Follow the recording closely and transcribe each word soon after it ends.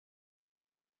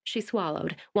She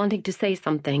swallowed, wanting to say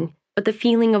something, but the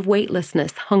feeling of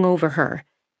weightlessness hung over her.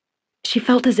 She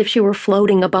felt as if she were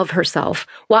floating above herself,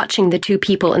 watching the two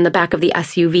people in the back of the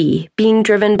SUV, being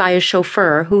driven by a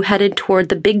chauffeur who headed toward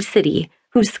the big city,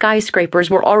 whose skyscrapers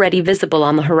were already visible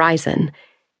on the horizon.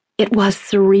 It was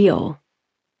surreal.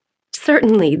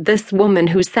 Certainly, this woman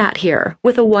who sat here,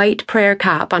 with a white prayer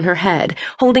cap on her head,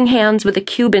 holding hands with a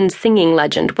Cuban singing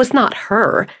legend, was not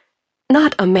her.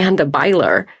 Not Amanda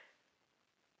Byler.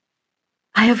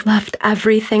 "I have left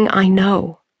everything I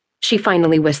know," she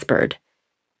finally whispered.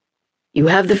 "You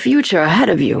have the future ahead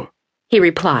of you," he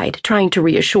replied, trying to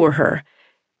reassure her.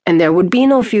 "And there would be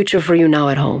no future for you now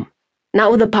at home.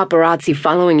 Not with the paparazzi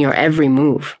following your every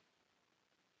move."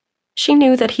 She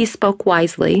knew that he spoke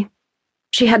wisely.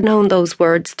 She had known those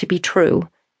words to be true.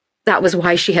 That was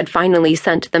why she had finally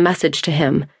sent the message to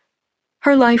him.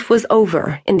 Her life was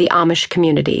over in the Amish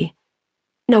community.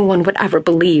 No one would ever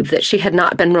believe that she had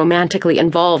not been romantically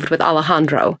involved with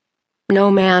Alejandro.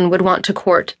 No man would want to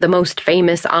court the most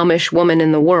famous Amish woman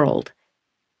in the world.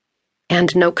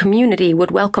 And no community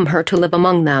would welcome her to live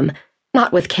among them,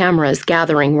 not with cameras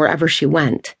gathering wherever she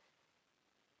went.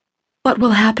 "What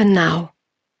will happen now?"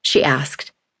 she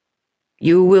asked.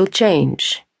 "You will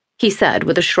change," he said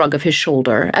with a shrug of his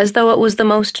shoulder, as though it was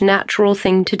the most natural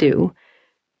thing to do.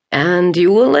 "And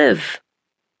you will live."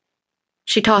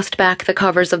 She tossed back the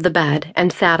covers of the bed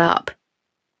and sat up.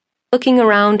 Looking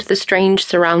around the strange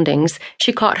surroundings,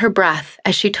 she caught her breath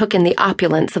as she took in the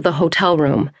opulence of the hotel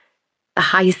room. The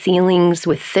high ceilings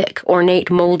with thick, ornate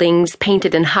moldings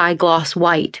painted in high-gloss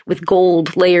white with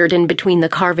gold layered in between the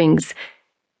carvings.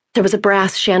 There was a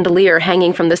brass chandelier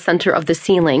hanging from the center of the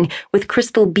ceiling with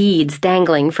crystal beads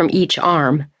dangling from each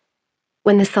arm.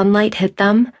 When the sunlight hit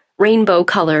them, rainbow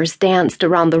colors danced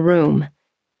around the room.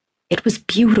 It was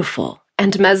beautiful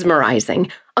and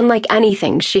mesmerizing, unlike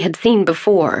anything she had seen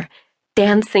before.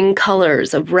 Dancing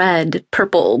colors of red,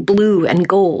 purple, blue, and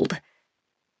gold.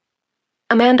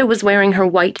 Amanda was wearing her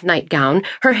white nightgown,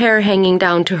 her hair hanging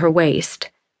down to her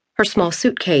waist. Her small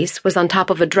suitcase was on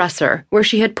top of a dresser where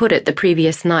she had put it the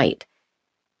previous night.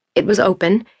 It was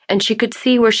open, and she could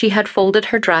see where she had folded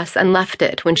her dress and left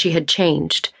it when she had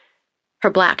changed. Her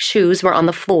black shoes were on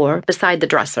the floor beside the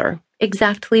dresser,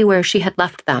 exactly where she had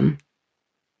left them.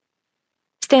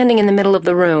 Standing in the middle of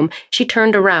the room, she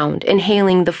turned around,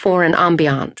 inhaling the foreign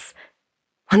ambiance.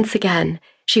 Once again,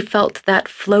 she felt that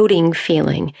floating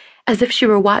feeling, as if she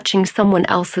were watching someone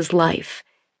else's life.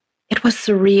 It was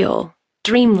surreal,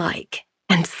 dreamlike,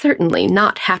 and certainly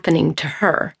not happening to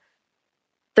her.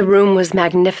 The room was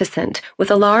magnificent,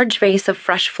 with a large vase of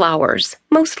fresh flowers,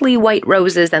 mostly white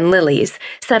roses and lilies,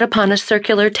 set upon a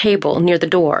circular table near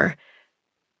the door.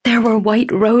 There were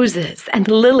white roses and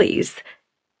lilies.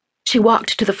 She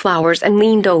walked to the flowers and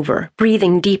leaned over,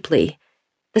 breathing deeply.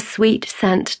 The sweet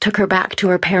scent took her back to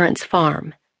her parents'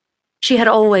 farm. She had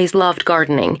always loved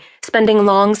gardening, spending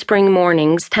long spring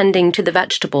mornings tending to the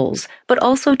vegetables, but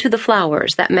also to the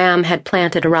flowers that Ma'am had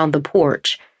planted around the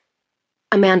porch.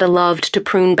 Amanda loved to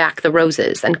prune back the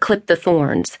roses and clip the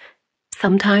thorns.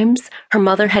 Sometimes her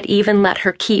mother had even let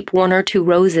her keep one or two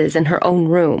roses in her own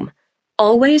room,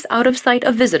 always out of sight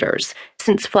of visitors,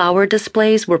 since flower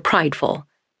displays were prideful.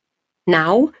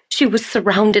 Now she was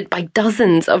surrounded by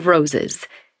dozens of roses.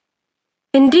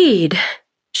 "Indeed,"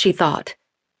 she thought,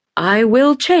 "I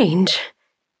will change."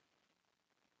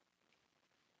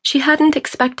 She hadn't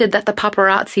expected that the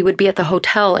paparazzi would be at the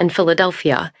hotel in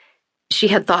Philadelphia. She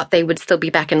had thought they would still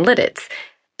be back in Lidditz,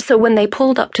 so when they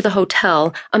pulled up to the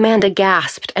hotel, Amanda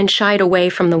gasped and shied away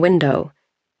from the window.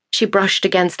 She brushed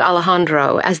against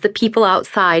Alejandro as the people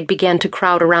outside began to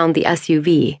crowd around the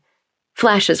SUV.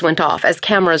 Flashes went off as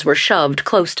cameras were shoved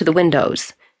close to the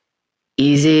windows.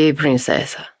 "Easy,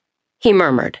 princesa," he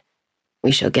murmured.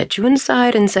 "We shall get you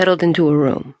inside and settled into a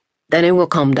room. Then it will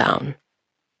calm down."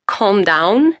 "Calm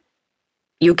down?"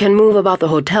 "You can move about the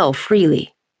hotel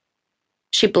freely."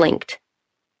 She blinked.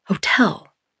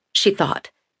 Hotel, she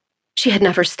thought. She had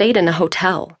never stayed in a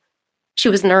hotel. She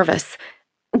was nervous.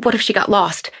 What if she got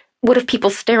lost? What if people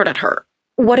stared at her?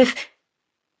 What if...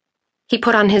 He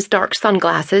put on his dark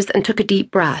sunglasses and took a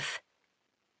deep breath.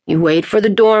 "You wait for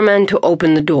the doorman to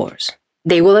open the doors.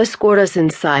 They will escort us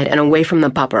inside and away from the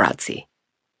paparazzi.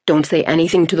 Don't say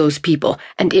anything to those people,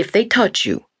 and if they touch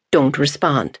you, don't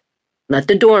respond. Let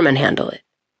the doorman handle it.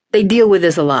 They deal with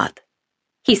this a lot,"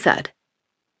 he said.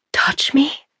 "Touch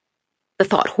me?" The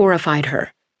thought horrified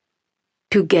her.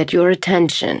 "To get your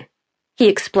attention," he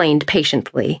explained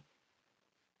patiently.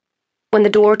 When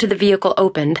the door to the vehicle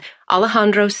opened,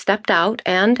 Alejandro stepped out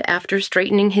and, after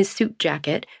straightening his suit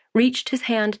jacket, reached his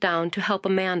hand down to help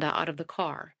Amanda out of the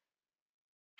car.